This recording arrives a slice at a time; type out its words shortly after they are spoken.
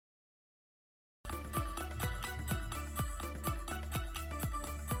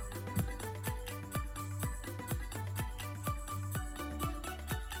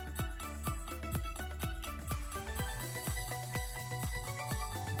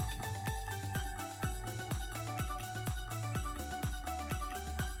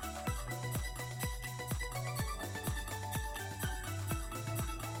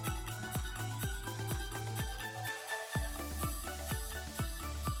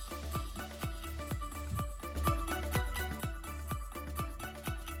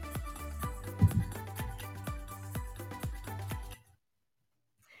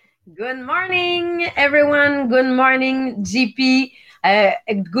Good morning, everyone. Good morning, GP.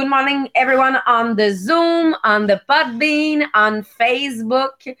 Good morning, everyone on the Zoom, on the Podbean, on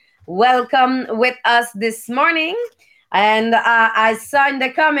Facebook. Welcome with us this morning. And I saw in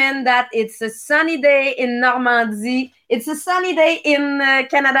the comment that it's a sunny day in Normandy. It's a sunny day in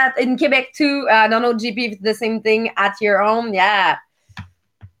Canada, in Quebec too. I don't know, GP, if it's the same thing at your home. Yeah. Yes,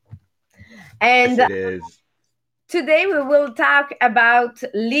 And it is. today we will talk about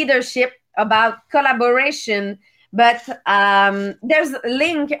leadership, about collaboration, but there's a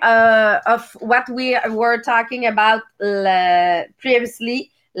link of what we were talking about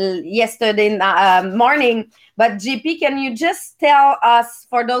previously yesterday morning. But GP, can you just tell us,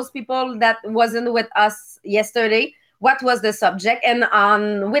 for those people that wasn't with us yesterday, what was the subject and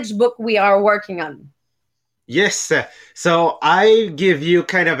on which book we are working on? Yes. So I give you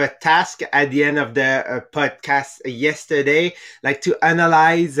kind of a task at the end of the podcast yesterday, like to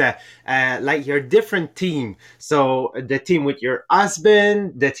analyze like your different team. So the team with your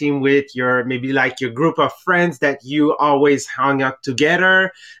husband, the team with your maybe like your group of friends that you always hung out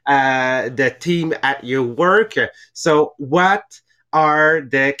together, the team at your work. So what are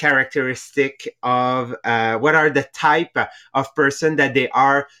the characteristic of what are the type of person that they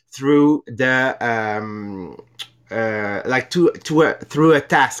are through the like through a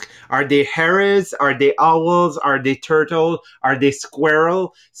task. Are they hares? Are they owls? Are they turtle? Are they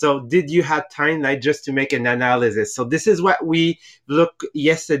squirrel? So did you have time like just to make an analysis? So this is what we look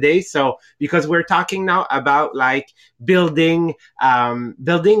yesterday. So because we're talking now about like building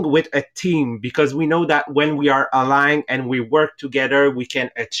with a team, because we know that when we are aligned and we work together, we can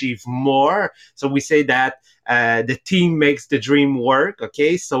achieve more. So we say that the team makes the dream work.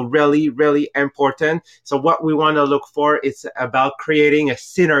 Okay, so really, really important. So what we want to look for is about creating a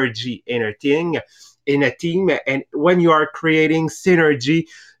synergy in a team. And when you are creating synergy,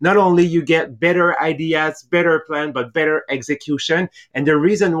 not only you get better ideas, better plan, but better execution. And the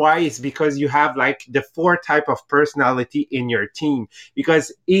reason why is because you have like the four type of personality in your team,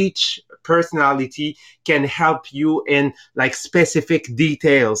 because each personality can help you in like specific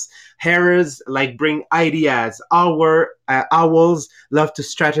details. Hares like bring ideas. Our owls love to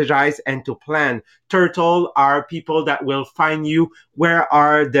strategize and to plan. Turtle are people that will find you where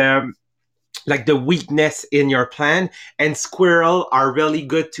are the weakness in your plan, and squirrel are really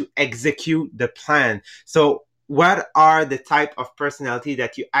good to execute the plan. So what are the type of personality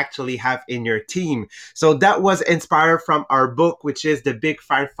that you actually have in your team? So that was inspired from our book, which is The Big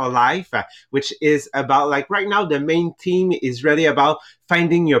Five for Life, which is about like right now the main theme is really about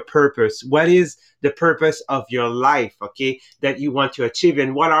finding your purpose. What is the purpose of your life, okay, that you want to achieve,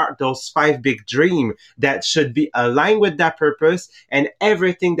 and what are those five big dreams that should be aligned with that purpose, and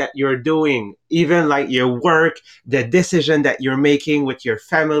everything that you're doing, even like your work, the decision that you're making with your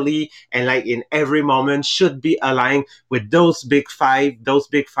family, and like in every moment should be aligned with those big five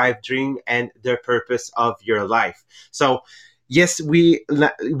dream and the purpose of your life. So yes, we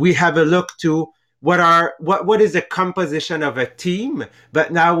have a look to what is the composition of a team,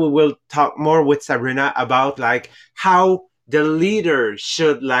 but now we will talk more with Sabrina about like how the leader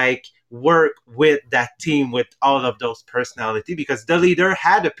should like work with that team with all of those personality, because the leader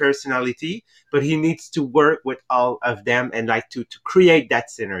had a personality, but he needs to work with all of them and like to create that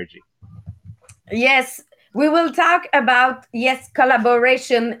synergy. Yes, we will talk about, yes,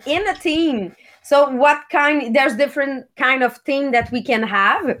 collaboration in a team. So what kind, there's different kind of team that we can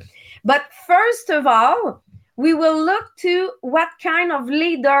have. But first of all, we will look to what kind of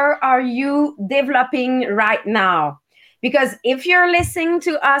leader are you developing right now? Because if you're listening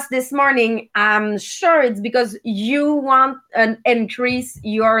to us this morning, I'm sure it's because you want an increase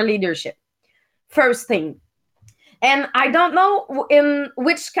your leadership. First thing. And I don't know in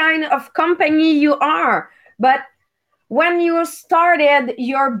which kind of company you are, but when you started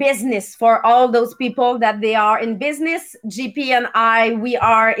your business, for all those people that they are in business, GP and I, we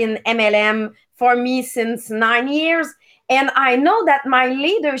are in MLM for me since 9 years. And I know that my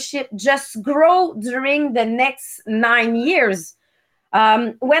leadership just grow during the next 9 years.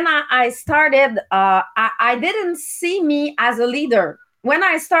 When I started, I didn't see me as a leader. When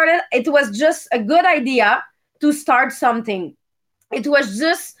I started, it was just a good idea to start something. It was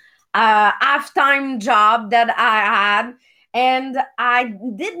just a half-time job that I had, and I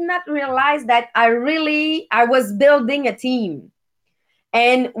did not realize that I was building a team.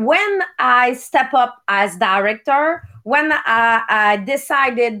 And when I step up as director, when I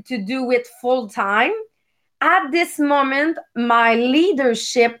decided to do it full time, at this moment, my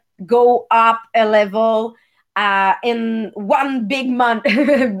leadership go up a level in one big month.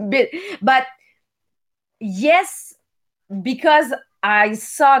 But yes, because I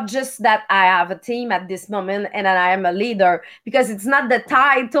saw just that I have a team at this moment and that I am a leader, because it's not the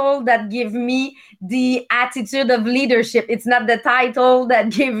title that give me the attitude of leadership. It's not the title that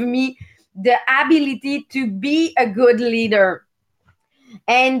give me the ability to be a good leader.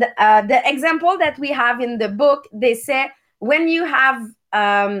 And the example that we have in the book, they say, when you have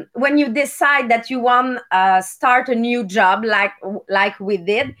when you decide that you want start a new job, like we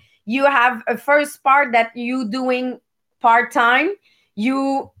did, you have a first part that you doing part time,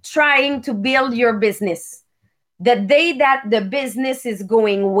 you trying to build your business. The day that the business is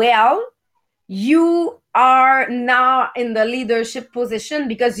going well, you are now in the leadership position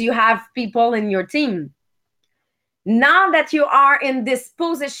because you have people in your team. Now that you are in this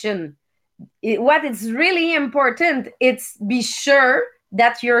position, what is really important, it's be sure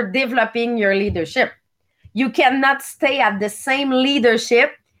that you're developing your leadership. You cannot stay at the same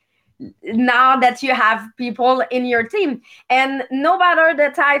leadership now that you have people in your team. And no matter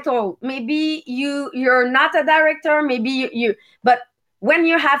the title, maybe you're not a director, maybe you but when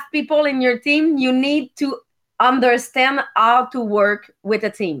you have people in your team, you need to understand how to work with a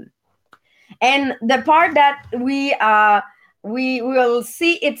team. And the part that we will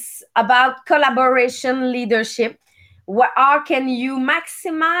see, it's about collaboration leadership. How can you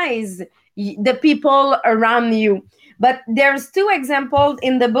maximize the people around you? But there's two examples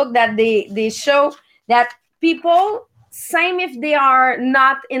in the book that they show that people, same if they are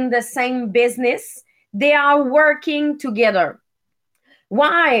not in the same business, they are working together.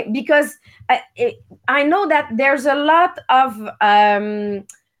 Why? Because I know that there's a lot of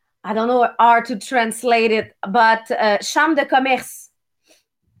I don't know how to translate it, but chambre de commerce,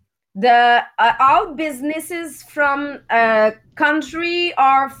 the all businesses from a country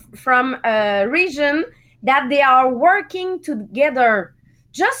or from a region, that they are working together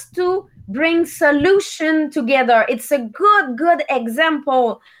just to bring solution together. It's a good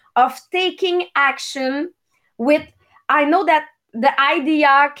example of taking action with, I know that the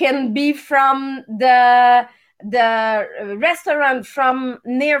idea can be from the restaurant from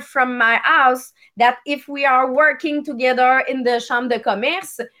near from my house, that if we are working together in the chambre de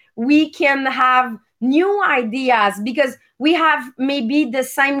commerce, we can have new ideas because we have maybe the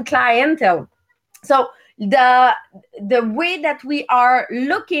same clientele. So the way that we are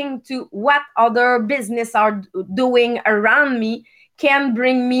looking to what other business are doing around me can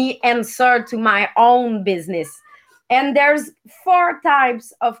bring me answer to my own business. And there's four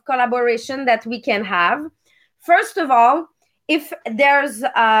types of collaboration that we can have. First of all, if there's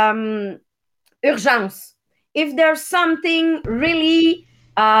urgence, if there's something really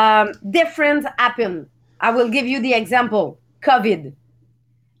different happen. I will give you the example. COVID.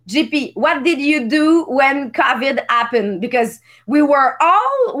 GP, what did you do when COVID happened? Because we were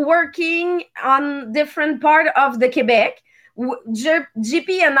all working on different part of the Quebec.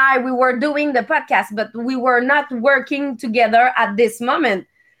 GP and I, we were doing the podcast, but we were not working together at this moment.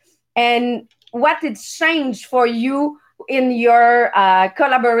 And what did change for you in your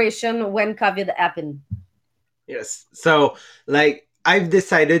collaboration when COVID happened? Yes. So, like, I've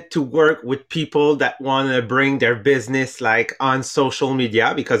decided to work with people that want to bring their business like on social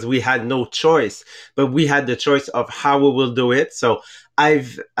media because we had no choice, but we had the choice of how we will do it. So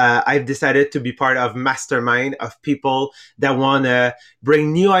I've decided to be part of mastermind of people that want to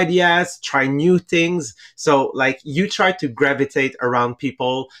bring new ideas, try new things. So like you try to gravitate around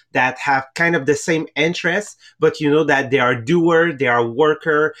people that have kind of the same interests, but you know that they are doer, they are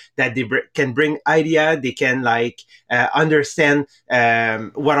worker, that they can bring idea, they can like understand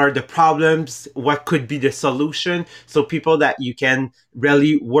what are the problems, what could be the solution. So people that you can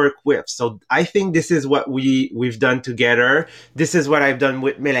really work with. So I think this is what we've done together. This is what I've done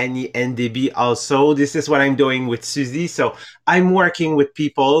with Melanie and Debbie also. This is what I'm doing with Susie. So I'm working with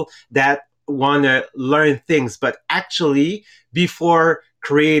people that want to learn things, but actually before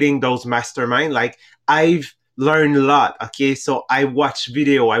creating those mastermind, like I've learned a lot. Okay, so I watch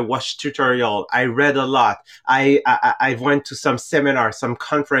video, I watch tutorial, I read a lot. I went to some seminars, some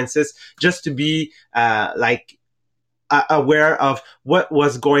conferences, just to be like aware of what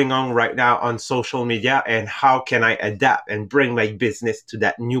was going on right now on social media and how can I adapt and bring my business to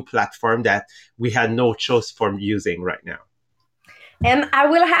that new platform that we had no choice for using right now. And I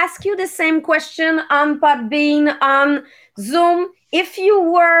will ask you the same question on Podbean, on Zoom. If you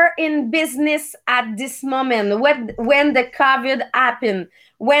were in business at this moment, when the COVID happened,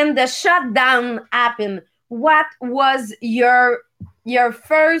 when the shutdown happened, what was your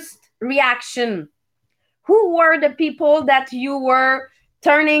first reaction? Who were the people that you were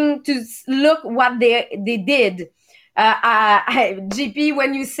turning to look what they did? GP,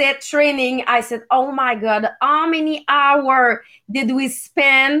 when you said training, I said, "Oh my God, how many hours did we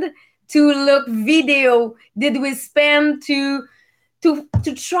spend to look video? Did we spend to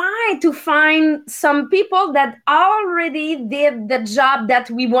try to find some people that already did the job that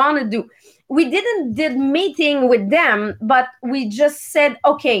we want to do? We didn't did meeting with them, but we just said,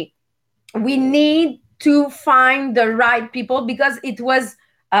 okay, we need to find the right people because it was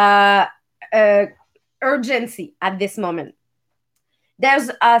uh, uh urgency at this moment. There's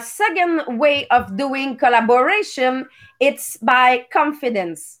a second way of doing collaboration. It's by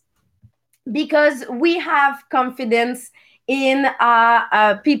confidence, because we have confidence in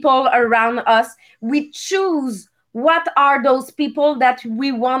people around us. We choose what are those people that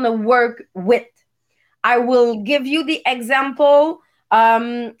we want to work with. I will give you the example.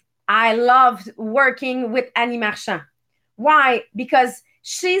 um, I loved working with Annie Marchand. Why? Because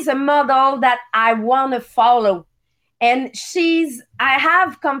she's a model that I want to follow, and I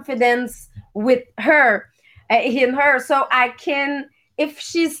have confidence with her, in her, so I can, if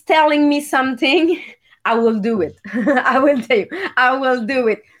she's telling me something, I will do it. I will tell you, I will do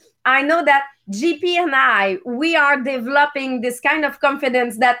it. I know that GP and we are developing this kind of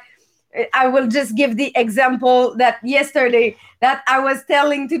confidence that, I will just give the example that yesterday that I was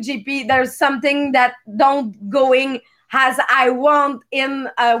telling to GP, there's something that don't going as I want in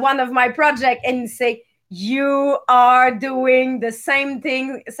one of my project, and say, you are doing the same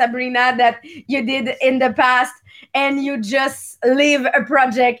thing, Sabrina, that you did in the past, and you just leave a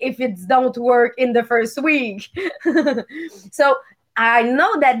project if it don't work in the first week. So I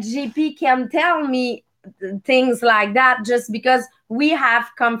know that GP can tell me things like that just because we have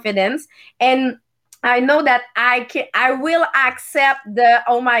confidence. And I know that I will accept the,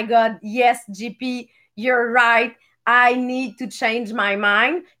 oh my God, yes, GP, you're right, I need to change my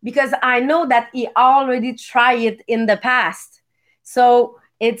mind, because I know that he already tried it in the past. So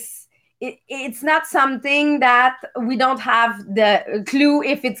it's not something that we don't have the clue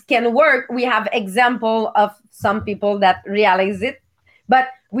if it can work. We have example of some people that realize it, but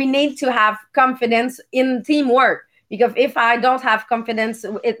we need to have confidence in teamwork, because if I don't have confidence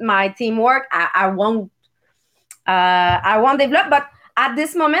in my teamwork, I won't develop. But at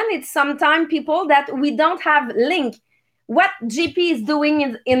this moment, it's sometimes people that we don't have link. What GP is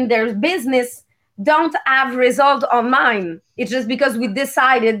doing in their business don't have result on mine. It's just because we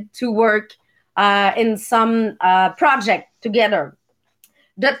decided to work in some project together.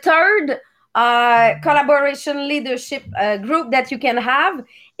 The third collaboration leadership group that you can have,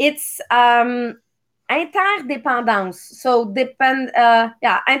 it's interdépendance. So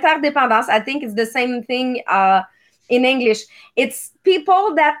interdépendance. I think it's the same thing in English. It's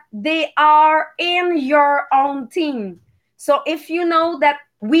people that they are in your own team. So if you know that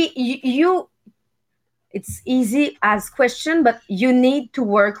you, it's easy as question, but you need to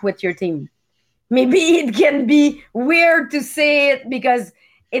work with your team. Maybe it can be weird to say it, because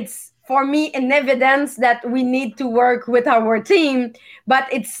it's for me an evidence that we need to work with our team, but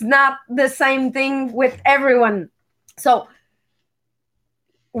it's not the same thing with everyone. So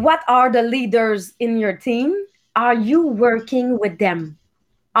what are the leaders in your team? Are you working with them?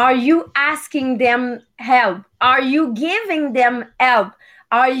 Are you asking them help? Are you giving them help?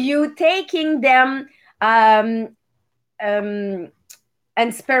 Are you taking them um, um,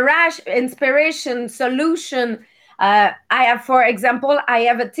 inspiration, solution? I have, for example, I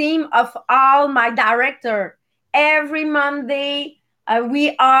have a team of all my director. Every Monday,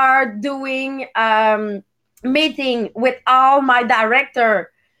 we are doing meeting with all my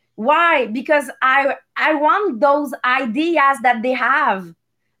director. Why? Because I want those ideas that they have.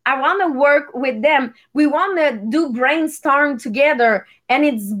 I want to work with them. We want to do brainstorm together, and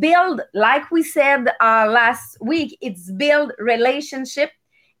it's build, like we said last week, it's build relationship,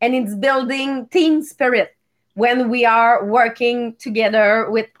 and it's building team spirit when we are working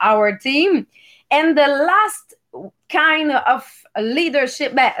together with our team. And the last kind of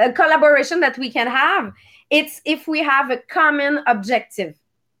leadership collaboration that we can have, it's if we have a common objective.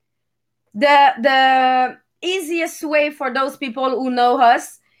 The easiest way for those people who know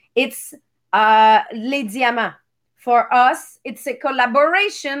us, it's les diamants. For us, it's a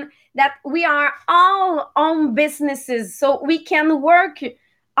collaboration that we are all own businesses, so we can work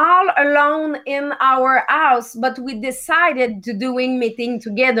all alone in our house, but we decided to doing meeting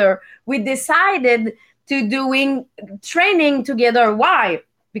together. We decided to doing training together. Why?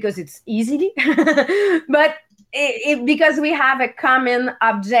 Because it's easy, but because we have a common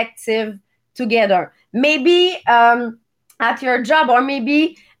objective together. Maybe at your job, or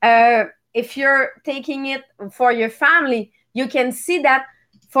maybe if you're taking it for your family, you can see that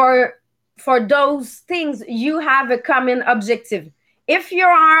for for those things you have a common objective. If you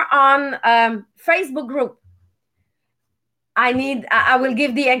are on Facebook group, I will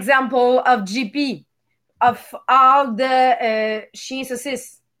give the example of GP, of all the chien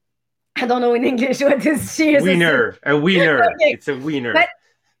saucisse. I don't know in English what is chien saucisse. Winner, a winner. Okay, It's a winner. but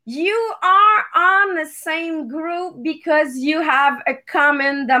you are on the same group because you have a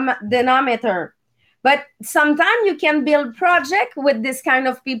common denominator. But sometimes you can build project with this kind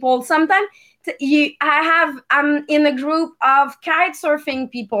of people. Sometimes I'm in a group of kite surfing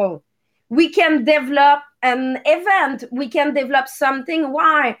people. We can develop an event. We can develop something.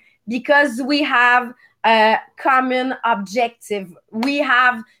 Why? Because we have a common objective. We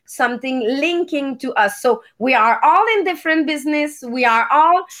have something linking to us. So we are all in different business. We are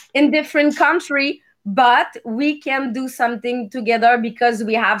all in different country, but we can do something together because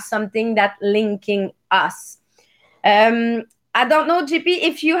we have something that linking us. um I don't know, GP,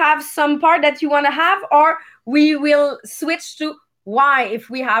 if you have some part that you want to have, or we will switch to why, if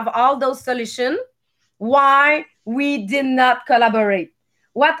we have all those solutions, why we did not collaborate.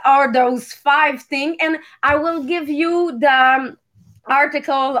 What are those 5 things? And I will give you the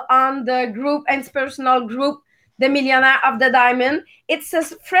article on the group and personal group, the Millionaire of the Diamond. It's a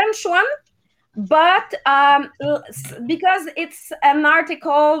French one, but because it's an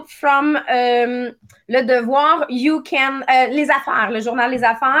article from Le Devoir, you can Les Affaires, le journal Les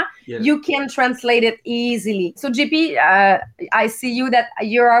Affaires. Yes. You can translate it easily. So GP, I see you that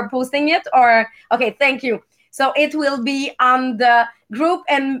you are posting it, or okay, thank you. So it will be on the group,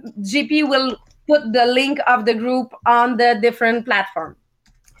 and GP will put the link of the group on the different platform.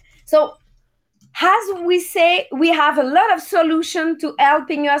 So as we say, we have a lot of solution to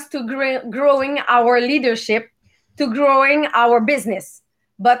helping us to growing our leadership, to growing our business.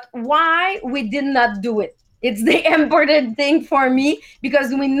 But why we did not do it? It's the important thing for me, because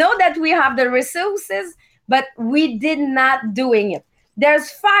we know that we have the resources, but we did not doing it.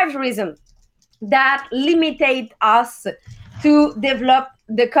 There's 5 reasons that limitate us to develop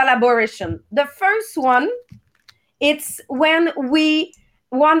the collaboration. The first one, it's when we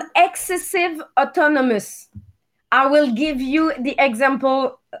want excessive autonomous. I will give you the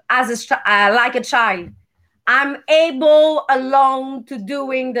example as like a child. I'm able alone to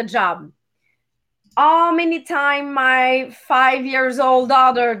doing the job. How many times my 5 years old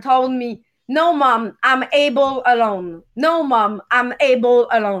daughter told me, "No, mom, I'm able alone. No, mom, I'm able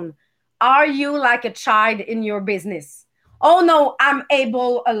alone." Are you like a child in your business? Oh no, I'm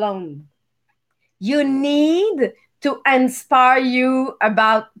able alone. You need to inspire you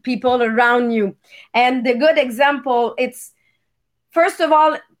about people around you. And the good example, it's first of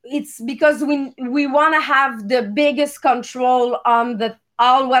all, it's because we want to have the biggest control on the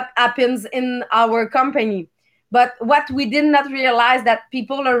all what happens in our company. But what we did not realize, that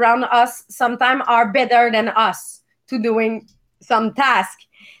people around us sometimes are better than us to doing some task.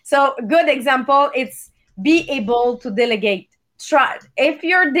 So good example, it's be able to delegate. Try, if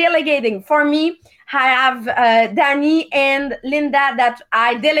you're delegating. For me, I have Danny and Linda that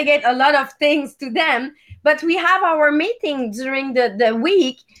I delegate a lot of things to them, but we have our meeting during the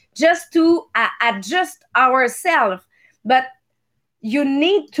week just to adjust ourselves. But you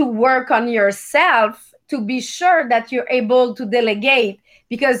need to work on yourself to be sure that you're able to delegate.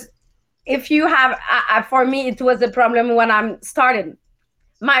 Because if you have, for me, it was a problem when I'm started.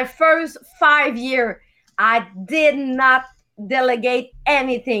 My first 5 year, I did not delegate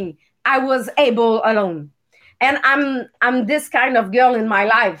anything. I was able alone. And I'm this kind of girl in my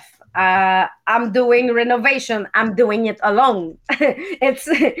life. I'm doing renovation. I'm doing it alone.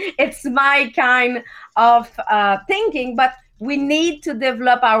 It's my kind of thinking. But we need to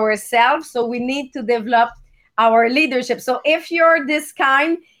develop ourselves. So we need to develop our leadership. So if you're this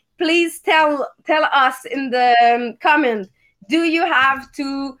kind, please tell us in the comment. Do you have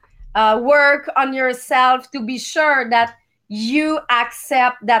to work on yourself to be sure that you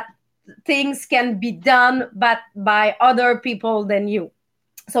accept that things can be done but by other people than you?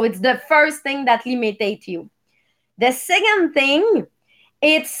 So it's the first thing that limitate you. The second thing,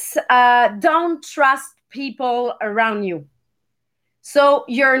 it's don't trust people around you. So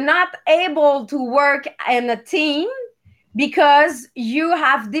you're not able to work in a team because you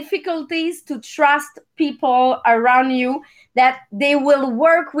have difficulties to trust people around you, that they will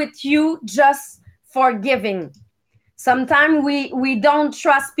work with you just for giving. Sometimes we don't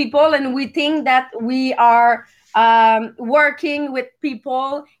trust people, and we think that we are working with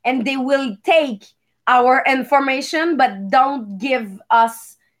people and they will take our information but don't give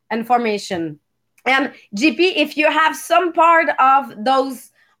us information. And GP, if you have some part of those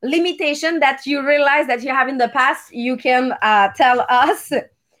limitation that you realize that you have in the past, you can tell us.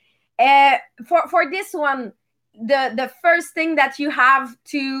 uh, for this one, the first thing that you have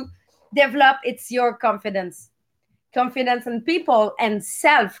to develop, it's your confidence in people and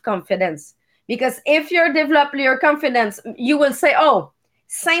self-confidence. Because if you develop your confidence, you will say, oh,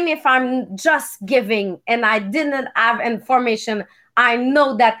 same if I'm just giving and I didn't have information, I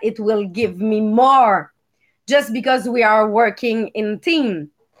know that it will give me more, just because we are working in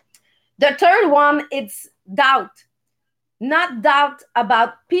team. The third one, it's doubt. Not doubt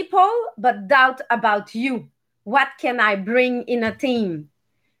about people, but doubt about you. What can I bring in a team?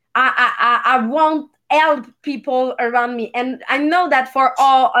 I won't help people around me. And I know that for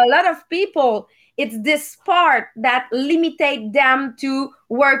a lot of people, it's this part that limitate them to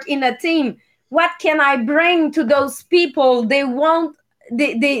work in a team. What can I bring to those people? They don't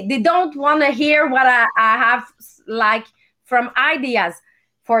want to hear what I have, like, from ideas.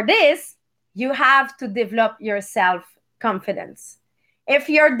 For this, you have to develop your self confidence. If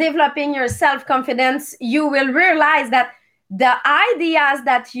you're developing your self confidence, you will realize that the ideas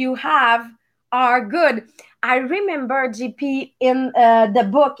that you have are good. I remember, GP, in the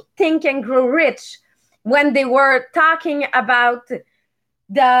book Think and Grow Rich, when they were talking about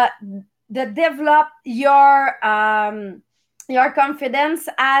the develop your confidence,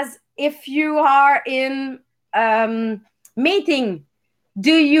 as if you are in meeting,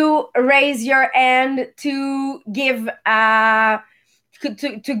 do you raise your hand to give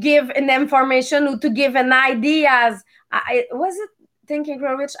to give an information or to give an ideas? Was it thinking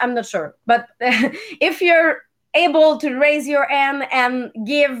grow rich? I'm not sure, but if you're able to raise your hand and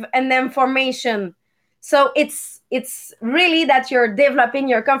give an information, so it's really that you're developing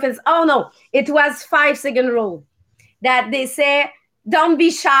your confidence. Oh no, it was 5 second rule that they say, don't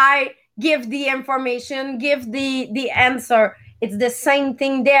be shy, give the information, give the answer. It's the same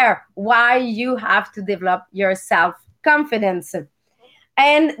thing there, why you have to develop your self confidence.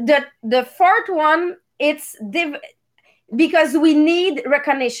 And the fourth one, because we need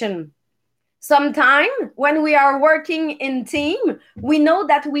recognition. Sometime when we are working in team, we know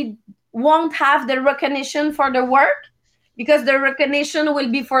that we won't have the recognition for the work, because the recognition will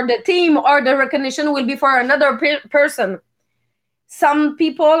be for the team or the recognition will be for another person. Some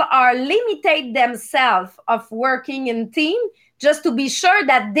people are limited themselves of working in team just to be sure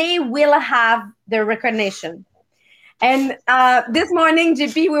that they will have the recognition. And this morning,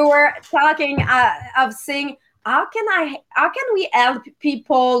 GP, we were talking of saying, how can we help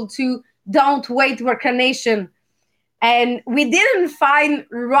people to don't wait recognition? And we didn't find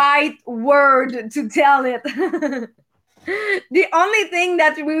right word to tell it. The only thing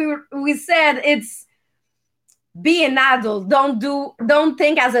that we said, it's be an adult. Don't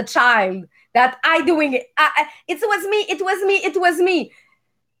think as a child that I doing it. It was me. It was me. It was me.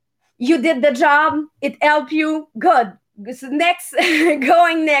 You did the job, it helped you, good. So next,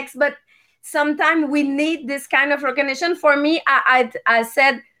 going next. But sometimes we need this kind of recognition. For me, I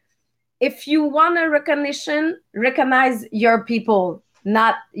said, if you want a recognition, recognize your people,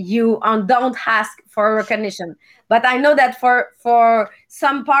 not you, and don't ask for recognition. But I know that for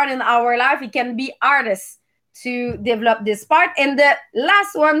some part in our life, it can be artists to develop this part. And the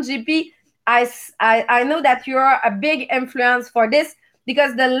last one, GP, I know that you're a big influence for this,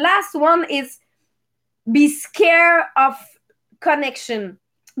 because the last one is be scared of connection,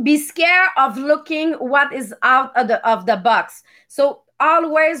 be scared of looking what is out of the box. So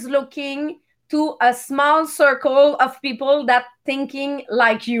always looking to a small circle of people that thinking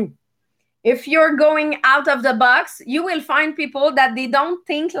like you. If you're going out of the box, you will find people that they don't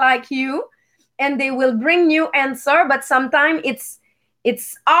think like you, and they will bring you answer. But sometimes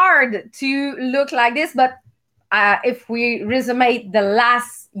it's hard to look like this. But if we resume the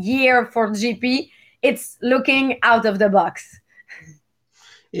last year for GP, it's looking out of the box.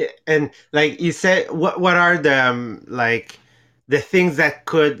 Yeah, and like you said, what are the like the things that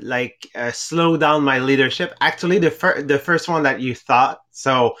could like slow down my leadership? Actually, the first one that you thought,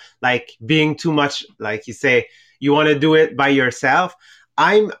 so like being too much, like you say, you want to do it by yourself.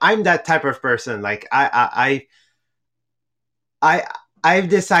 I'm that type of person. Like I I've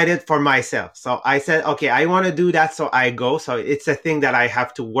decided for myself. So I said, okay, I want to do that, so I go. So it's a thing that I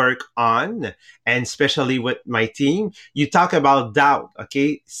have to work on, and especially with my team. You talk about doubt,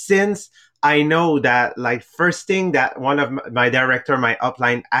 okay? Since I know that, like, first thing that one of my director, my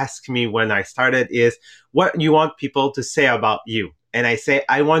upline, asked me when I started is, what you want people to say about you? And I say,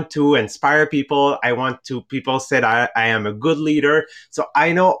 I want to inspire people. I want to, people said I am a good leader. So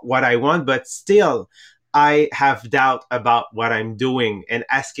I know what I want, but still, I have doubt about what I'm doing and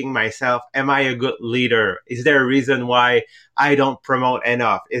asking myself, am I a good leader? Is there a reason why I don't promote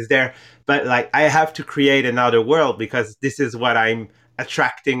enough? Is there, but like, I have to create another world because this is what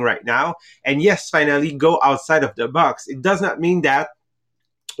attracting right now. And yes, finally go outside of the box. It does not mean that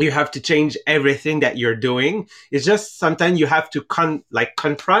you have to change everything that you're doing. It's just sometimes you have to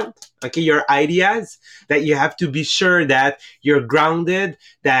confront, okay, your ideas, that you have to be sure that you're grounded,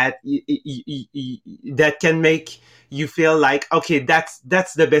 that that can make you feel like, okay, that's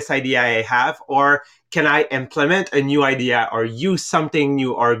the best idea I have, or can I implement a new idea or use something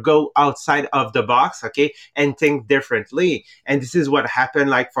new or go outside of the box, okay, and think differently. And this is what happened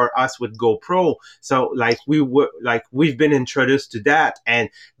like for us with GoPro. So like we've been introduced to that, and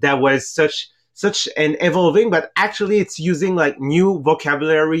that was such an evolving, but actually it's using like new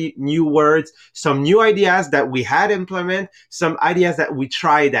vocabulary, new words, some new ideas that we had implement, some ideas that we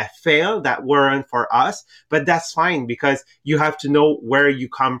tried that failed, that weren't for us. But that's fine, because you have to know where you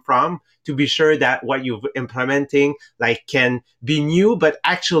come from to be sure that what you're implementing like can be new, but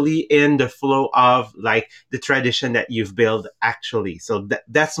actually in the flow of like the tradition that you've built actually. So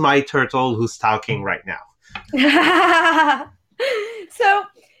that's my turtle who's talking right now. So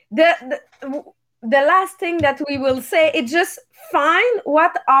the last thing that we will say is just find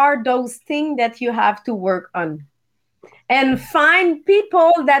what are those things that you have to work on, and find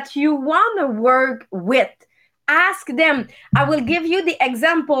people that you want to work with. Ask them. I will give you the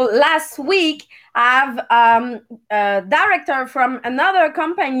example. Last week, I have a director from another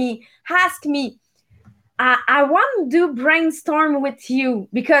company ask me, I want to do brainstorm with you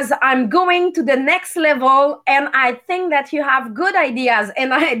because I'm going to the next level and I think that you have good ideas.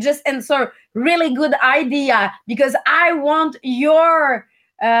 And I just answer, really good idea, because I want your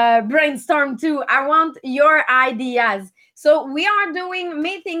brainstorm too. I want your ideas. So we are doing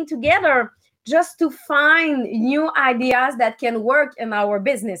meeting together just to find new ideas that can work in our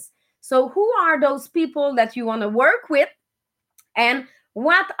business. So who are those people that you want to work with? And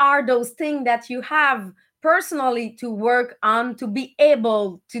what are those things that you have personally to work on to be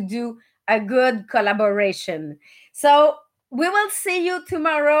able to do a good collaboration? So we will see you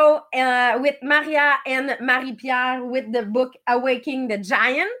tomorrow with Maria and Marie Pierre with the book Awaking the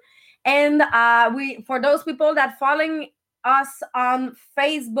Giant. And we, for those people that following us on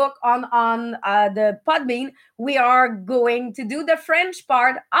Facebook, on the Podbean, we are going to do the French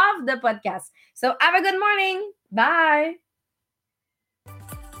part of the podcast. So have a good morning. Bye.